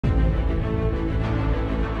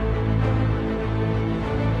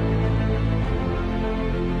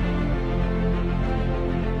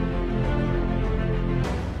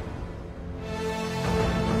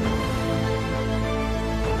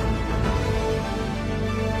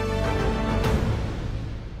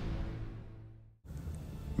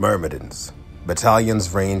Myrmidons.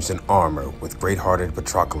 Battalions ranged in armor with great-hearted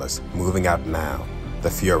Patroclus moving out now, the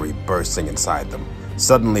fury bursting inside them,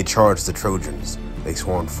 suddenly charged the Trojans. They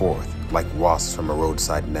swarmed forth like wasps from a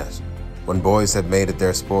roadside nest. When boys had made it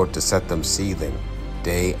their sport to set them seething,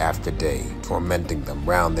 day after day, tormenting them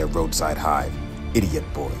round their roadside hive.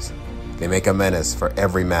 Idiot boys. They make a menace for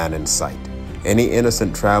every man in sight. Any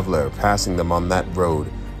innocent traveler passing them on that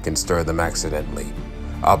road can stir them accidentally.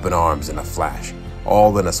 Up in arms in a flash,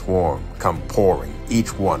 all in a swarm, come pouring,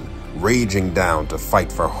 each one raging down to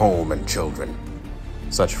fight for home and children.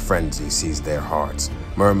 Such frenzy seized their hearts,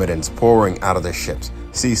 myrmidons pouring out of the ships,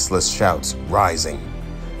 ceaseless shouts rising.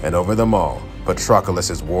 And over them all,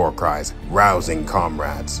 Patroclus' war cries, rousing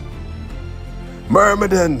comrades.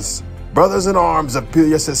 Myrmidons, brothers in arms of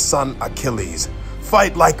Peleus' son Achilles,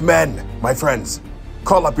 fight like men, my friends.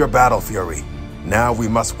 Call up your battle fury. Now we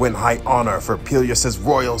must win high honor for Peleus'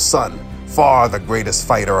 royal son, far the greatest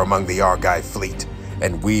fighter among the Argive fleet,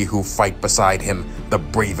 and we who fight beside him, the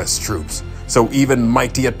bravest troops. So even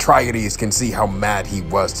mighty Atrides can see how mad he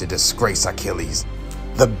was to disgrace Achilles,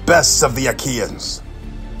 the best of the Achaeans.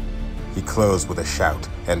 He closed with a shout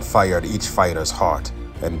and fired each fighter's heart,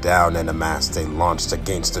 and down in a mass they launched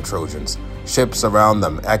against the Trojans, ships around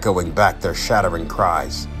them echoing back their shattering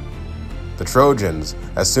cries. The Trojans,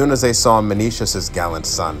 as soon as they saw Menoetius' gallant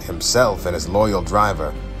son, himself and his loyal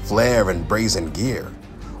driver, flare in brazen gear,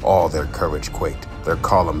 all their courage quaked, their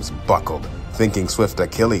columns buckled, thinking swift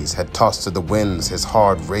Achilles had tossed to the winds his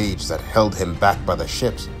hard rage that held him back by the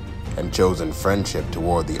ships, and chosen friendship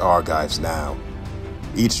toward the Argives now.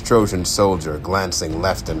 Each Trojan soldier glancing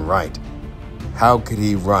left and right, how could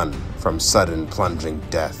he run from sudden plunging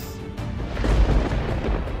death?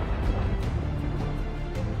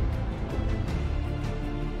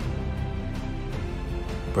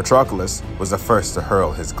 Patroclus was the first to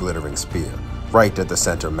hurl his glittering spear, right at the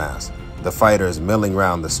center mass, the fighters milling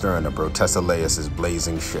round the stern of Protesilaus'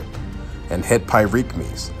 blazing ship, and hit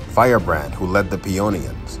Pyrechmes, firebrand who led the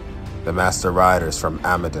Paeonians, the master riders from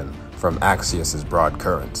Amydon, from Axius' broad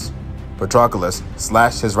currents. Patroclus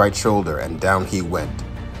slashed his right shoulder and down he went,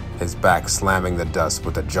 his back slamming the dust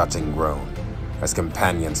with a jutting groan, as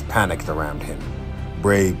companions panicked around him.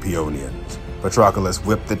 Brave Paeonians, Patroclus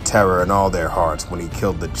whipped the terror in all their hearts when he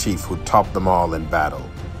killed the chief who topped them all in battle.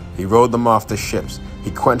 He rode them off the ships,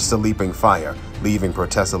 he quenched the leaping fire, leaving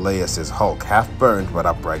Protesilaus' hulk half-burned but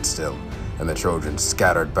upright still, and the Trojans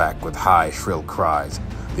scattered back with high, shrill cries.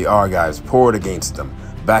 The Argives poured against them,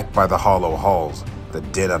 backed by the hollow hulls, the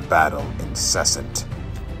din of battle incessant.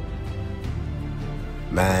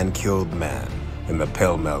 Man killed man in the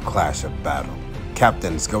pell-mell clash of battle,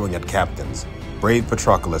 captains going at captains. Brave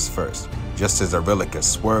Patroclus first. Just as Aurelius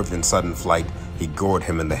swerved in sudden flight, he gored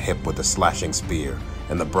him in the hip with a slashing spear,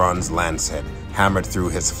 and the bronze lance head hammered through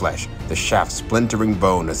his flesh, the shaft splintering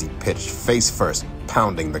bone as he pitched face first,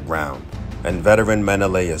 pounding the ground. And veteran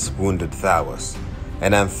Menelaus wounded Thauas,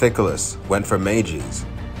 and Amphicolus went for Mages.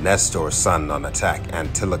 Nestor's son on attack,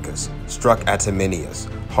 Antilochus, struck Atimenius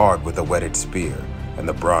hard with a whetted spear, and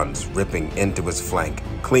the bronze ripping into his flank,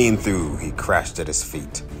 clean through he crashed at his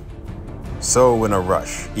feet. So in a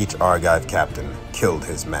rush, each Argive captain killed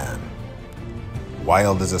his man.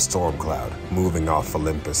 Wild as a storm cloud, moving off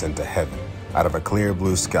Olympus into heaven, out of a clear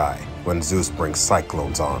blue sky, when Zeus brings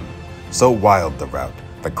cyclones on. So wild the rout,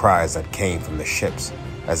 the cries that came from the ships,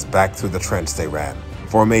 as back through the trench they ran,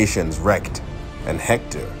 formations wrecked, and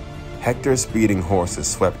Hector's speeding horses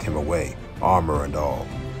swept him away, armor and all,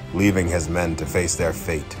 leaving his men to face their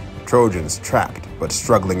fate. Trojans trapped, but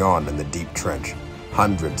struggling on in the deep trench.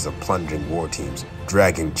 Hundreds of plunging war teams,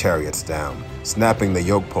 dragging chariots down, snapping the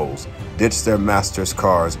yoke poles, ditched their masters'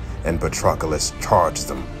 cars, and Patroclus charged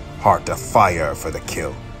them, heart afire for the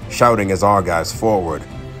kill, shouting as Argives forward,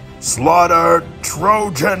 "Slaughter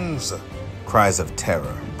Trojans!" Cries of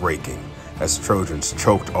terror breaking, as Trojans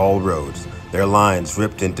choked all roads, their lines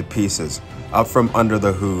ripped into pieces. Up from under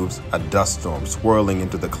the hooves, a dust storm swirling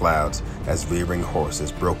into the clouds as rearing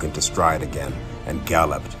horses broke into stride again and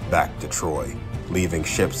galloped back to Troy, leaving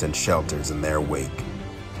ships and shelters in their wake.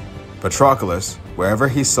 Patroclus, wherever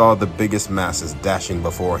he saw the biggest masses dashing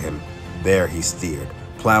before him, there he steered,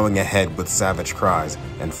 plowing ahead with savage cries,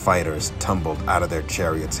 and fighters tumbled out of their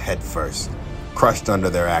chariots head first, crushed under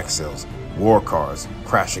their axles, war cars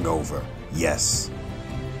crashing over, yes.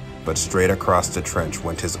 But straight across the trench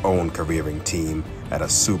went his own careering team at a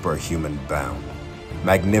superhuman bound.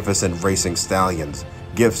 Magnificent racing stallions,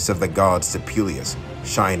 gifts of the gods to Peleus,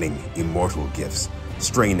 shining, immortal gifts,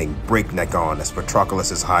 straining breakneck on as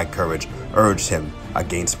Patroclus' high courage urged him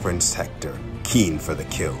against Prince Hector, keen for the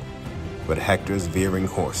kill. But Hector's veering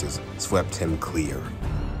horses swept him clear.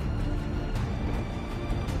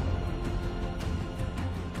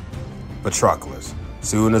 Patroclus,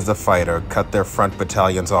 soon as the fighter cut their front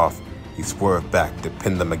battalions off, he swerved back to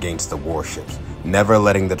pin them against the warships, never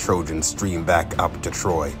letting the Trojans stream back up to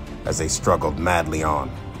Troy as they struggled madly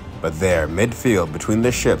on. But there, midfield between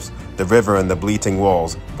the ships, the river and the bleating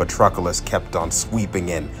walls, Patroclus kept on sweeping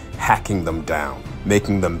in, hacking them down,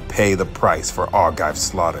 making them pay the price for Argive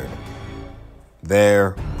slaughtered.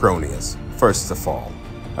 There, Cronius, first to fall.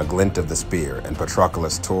 A glint of the spear, and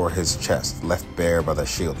Patroclus tore his chest, left bare by the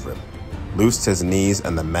shield rim, loosed his knees,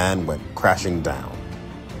 and the man went crashing down.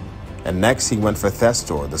 And next he went for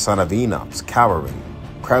Thestor, the son of Enops, cowering,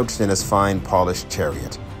 crouched in his fine polished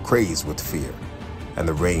chariot, crazed with fear, and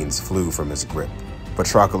the reins flew from his grip.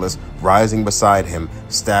 Patroclus, rising beside him,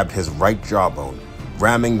 stabbed his right jawbone,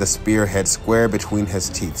 ramming the spearhead square between his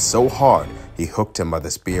teeth so hard he hooked him by the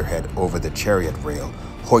spearhead over the chariot rail,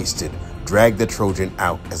 hoisted, dragged the Trojan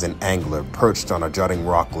out as an angler perched on a jutting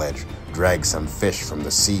rock ledge drags some fish from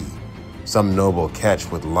the sea, some noble catch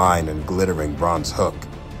with line and glittering bronze hook.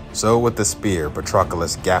 So with the spear,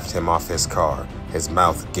 Patroclus gaffed him off his car, his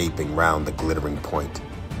mouth gaping round the glittering point,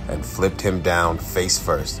 and flipped him down face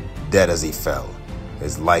first, dead as he fell,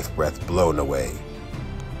 his life breath blown away.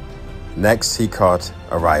 Next he caught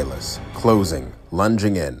Arilus, closing,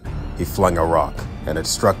 lunging in. He flung a rock, and it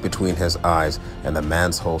struck between his eyes, and the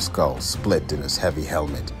man's whole skull split in his heavy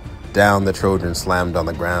helmet. Down the Trojan slammed on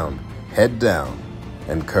the ground, head down,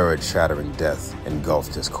 and courage-shattering death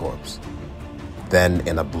engulfed his corpse. Then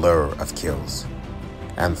in a blur of kills,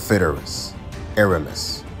 Amphitrus,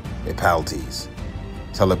 Aramis, Epaltes,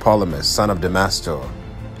 Telepolemus, son of Damastor,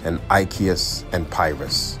 and Ichius and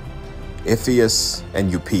Pyrrhus, Iphias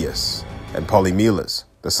and Eupeus, and Polymelus,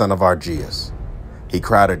 the son of Argeus. He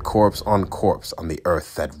crowded corpse on the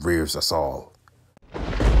earth that rears us all.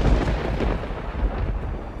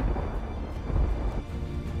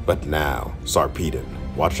 But now, Sarpedon,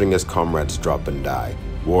 watching his comrades drop and die,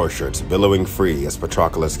 war shirts billowing free as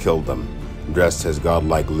Patroclus killed them, dressed his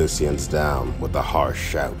godlike Lycians down with a harsh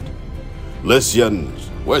shout. "Lycians,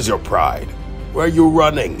 where's your pride? Where are you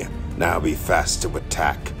running? Now be fast to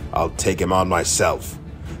attack. I'll take him on myself.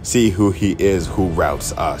 See who he is who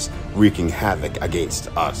routs us, wreaking havoc against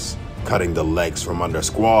us, cutting the legs from under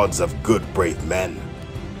squads of good brave men."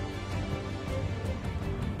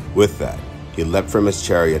 With that, he leapt from his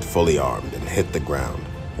chariot fully armed and hit the ground,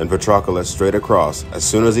 and Patroclus, straight across, as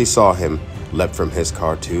soon as he saw him, leapt from his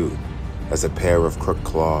car too, as a pair of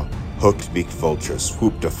crook-claw, hooked-beaked vultures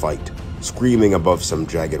swooped to fight, screaming above some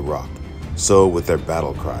jagged rock. So with their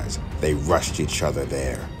battle cries, they rushed each other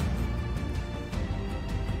there.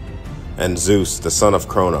 And Zeus, the son of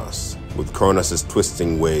Cronos, with Cronos'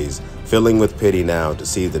 twisting ways, filling with pity now to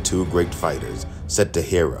see the two great fighters, said to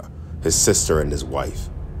Hera, his sister and his wife,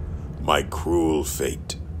 "My cruel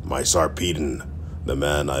fate, my Sarpedon, the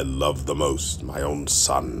man I love the most, my own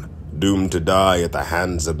son, doomed to die at the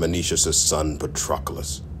hands of Menoetius' son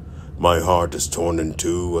Patroclus. My heart is torn in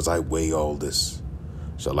two as I weigh all this.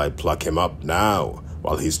 Shall I pluck him up now,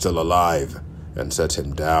 while he's still alive, and set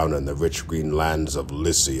him down in the rich green lands of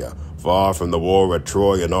Lycia, far from the war at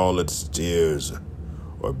Troy and all its tears,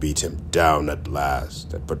 or beat him down at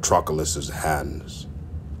last at Patroclus' hands?"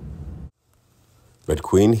 But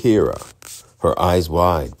Queen Hera, her eyes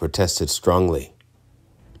wide, protested strongly.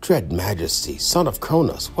 "Dread Majesty, son of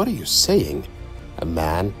Cronos, what are you saying? A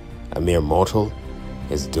man, a mere mortal,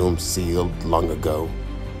 his doom sealed long ago.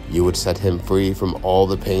 You would set him free from all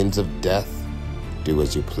the pains of death? Do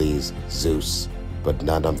as you please, Zeus, but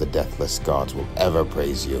none of the deathless gods will ever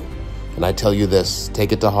praise you. And I tell you this,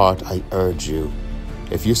 take it to heart, I urge you.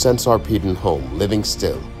 If you send Sarpedon home, living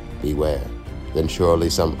still, beware. Then surely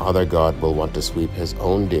some other god will want to sweep his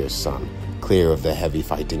own dear son clear of the heavy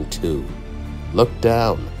fighting too. Look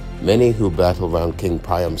down, many who battle round King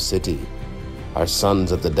Priam's city are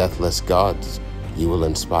sons of the deathless gods. You will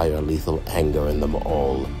inspire lethal anger in them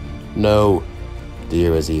all. No,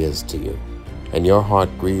 dear as he is to you, and your heart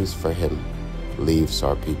grieves for him, leave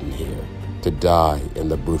Sarpedon here, to die in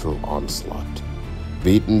the brutal onslaught,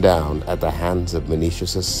 beaten down at the hands of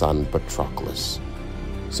Menoetius' son Patroclus."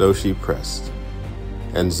 So she pressed,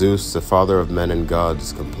 and Zeus, the father of men and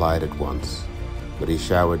gods, complied at once, but he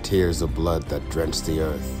showered tears of blood that drenched the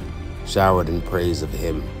earth, showered in praise of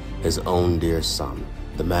him, his own dear son,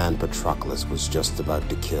 the man Patroclus was just about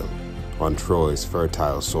to kill, on Troy's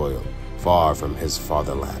fertile soil, far from his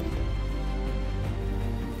fatherland.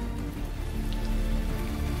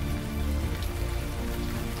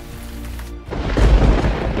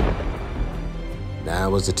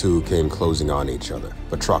 Now as the two came closing on each other,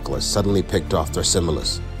 Patroclus suddenly picked off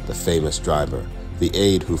Thrasymachus, the famous driver, the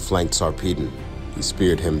aide who flanked Sarpedon. He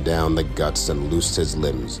speared him down the guts and loosed his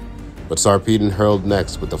limbs, But Sarpedon hurled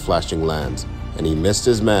next with the flashing lance, and he missed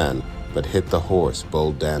his man, but hit the horse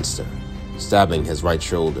bold Dancer, stabbing his right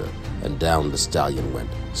shoulder, and down the stallion went,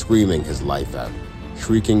 screaming his life out,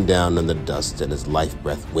 shrieking down in the dust, and his life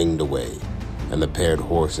breath winged away. And the paired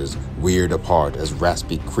horses reared apart as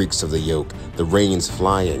raspy creaks of the yoke, the reins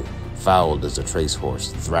flying, fouled as the trace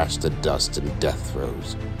horse thrashed the dust in death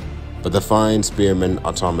throes. But the fine spearman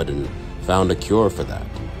Automedon found a cure for that.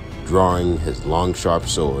 Drawing his long sharp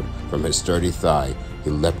sword from his sturdy thigh, he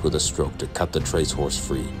leapt with a stroke to cut the trace horse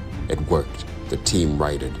free. It worked. The team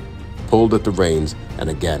righted, pulled at the reins, and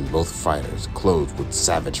again both fighters, clothed with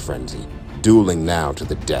savage frenzy, dueling now to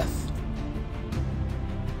the death.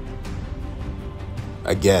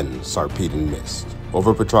 Again, Sarpedon missed.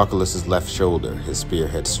 Over Patroclus' left shoulder, his spear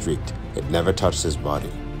had streaked. It never touched his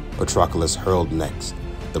body. Patroclus hurled next.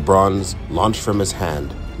 The bronze launched from his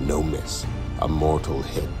hand, no miss. A mortal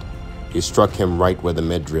hit. He struck him right where the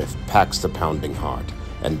midriff packs the pounding heart,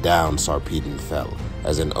 and down Sarpedon fell,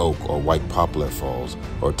 as an oak or white poplar falls,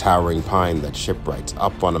 or towering pine that shipwrights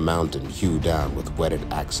up on a mountain hew down with whetted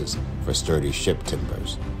axes for sturdy ship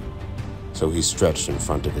timbers. So he stretched in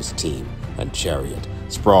front of his team and chariot,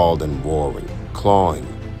 sprawled and roaring, clawing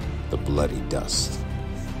the bloody dust.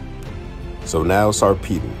 So now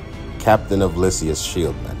Sarpedon, captain of Lycia's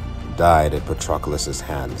shieldmen, died at Patroclus'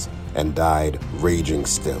 hands, and died raging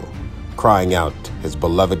still, crying out his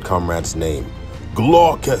beloved comrade's name,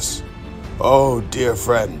 Glaucus! Oh, dear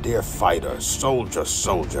friend, dear fighter, soldier,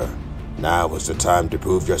 soldier. Now is the time to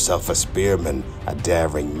prove yourself a spearman, a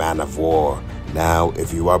daring man of war. Now,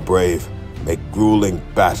 if you are brave, make grueling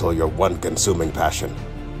battle your one consuming passion.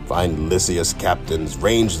 Find Lycia's captains,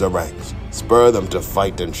 range the ranks, spur them to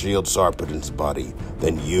fight and shield Sarpedon's body.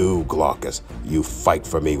 Then you, Glaucus, you fight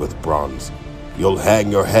for me with bronze. You'll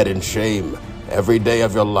hang your head in shame every day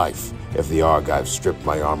of your life if the Argives strip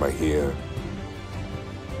my armor here.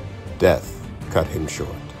 Death cut him short.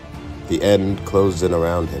 The end closed in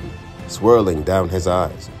around him, swirling down his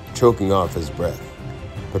eyes, choking off his breath.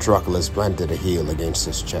 Patroclus planted a heel against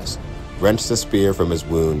his chest, wrenched the spear from his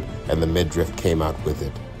wound, and the midriff came out with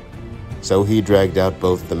it. So he dragged out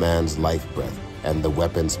both the man's life breath and the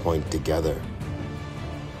weapon's point together.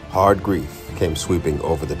 Hard grief came sweeping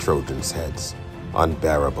over the Trojans' heads,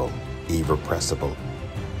 unbearable, irrepressible.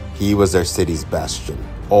 He was their city's bastion,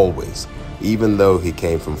 always, even though he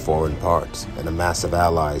came from foreign parts, and a mass of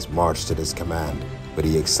allies marched at his command, but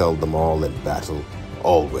he excelled them all in battle,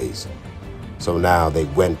 always. So now they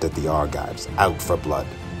went at the Argives, out for blood,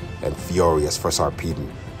 and furious for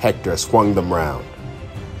Sarpedon, Hector swung them round.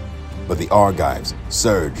 But the Argives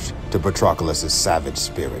surged to Patroclus' savage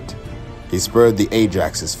spirit. He spurred the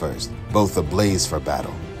Ajaxes first, both ablaze for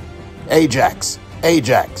battle. Ajax!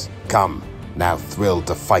 Ajax! Come, now thrilled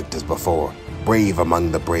to fight as before, brave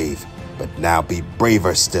among the brave, but now be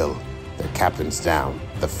braver still. Their captain's down,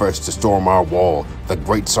 the first to storm our wall, the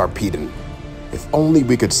great Sarpedon. If only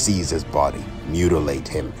we could seize his body, mutilate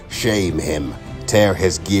him, shame him, tear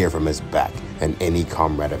his gear from his back, and any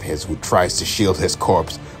comrade of his who tries to shield his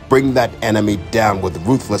corpse, bring that enemy down with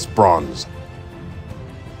ruthless bronze.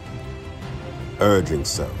 Urging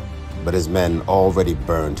so, but his men already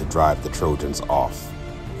burned to drive the Trojans off,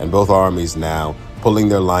 and both armies now, pulling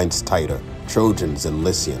their lines tighter, Trojans and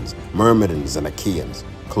Lycians, Myrmidons and Achaeans,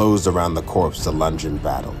 closed around the corpse to lunge in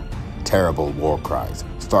battle. Terrible war cries,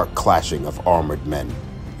 stark clashing of armored men,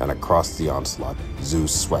 and across the onslaught,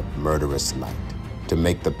 Zeus swept murderous night, to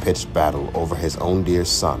make the pitched battle over his own dear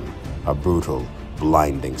son a brutal,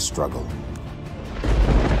 blinding struggle.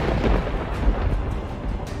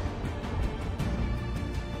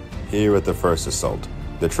 Here at the first assault,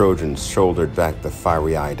 the Trojans shouldered back the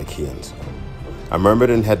fiery-eyed Achaeans. A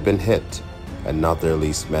Myrmidon had been hit, and not their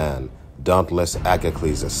least man, dauntless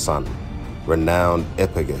Achilles' son, renowned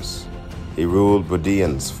Iphigus. He ruled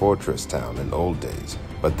Budeon's fortress town in old days,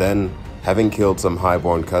 but then, having killed some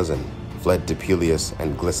highborn cousin, fled to Peleus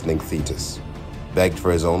and glistening Thetis, begged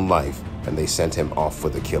for his own life, and they sent him off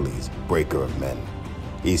with Achilles, breaker of men,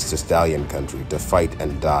 east to Stallion country to fight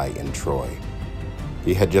and die in Troy.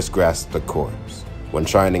 He had just grasped the corpse, when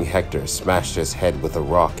shining Hector smashed his head with a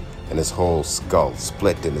rock, and his whole skull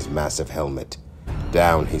split in his massive helmet.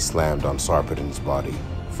 Down he slammed on Sarpedon's body,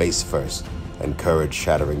 face first, and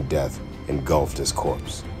courage-shattering death engulfed his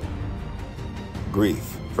corpse.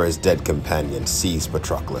 Grief for his dead companion seized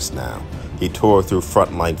Patroclus now. He tore through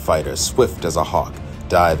frontline fighters, swift as a hawk,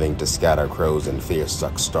 diving to scatter crows and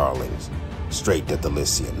fear-struck starlings. Straight at the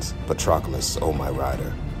Lycians, Patroclus, O my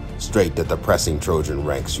rider. Straight at the pressing Trojan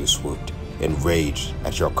ranks you swooped, enraged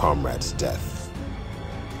at your comrade's death.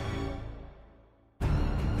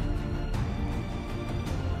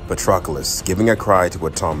 Patroclus, giving a cry to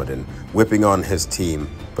Automedon, whipping on his team,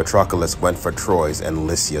 Patroclus went for Troy's and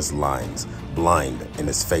Lycia's lines, blind in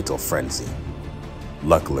his fatal frenzy.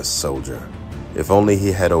 Luckless soldier. If only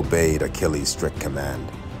he had obeyed Achilles' strict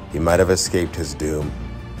command, he might have escaped his doom,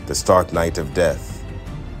 the stark night of death.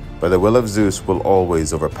 But the will of Zeus will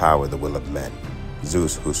always overpower the will of men.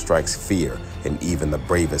 Zeus, who strikes fear in even the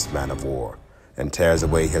bravest man of war, and tears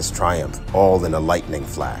away his triumph all in a lightning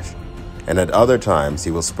flash. And at other times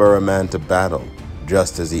he will spur a man to battle,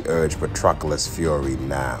 just as he urged Patroclus' fury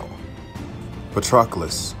now.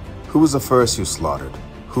 Patroclus, who was the first you slaughtered?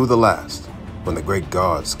 Who the last, when the great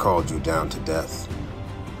gods called you down to death?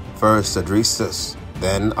 First Adrestus,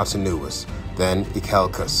 then Antinous, then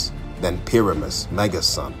Icalcus, then Pyramus, Megas'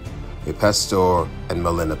 son, Epestor, and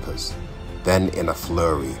Melanippus. Then in a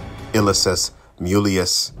flurry, Ilissus,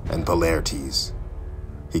 Mulius, and Polartes.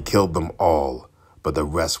 He killed them all, but the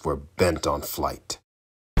rest were bent on flight.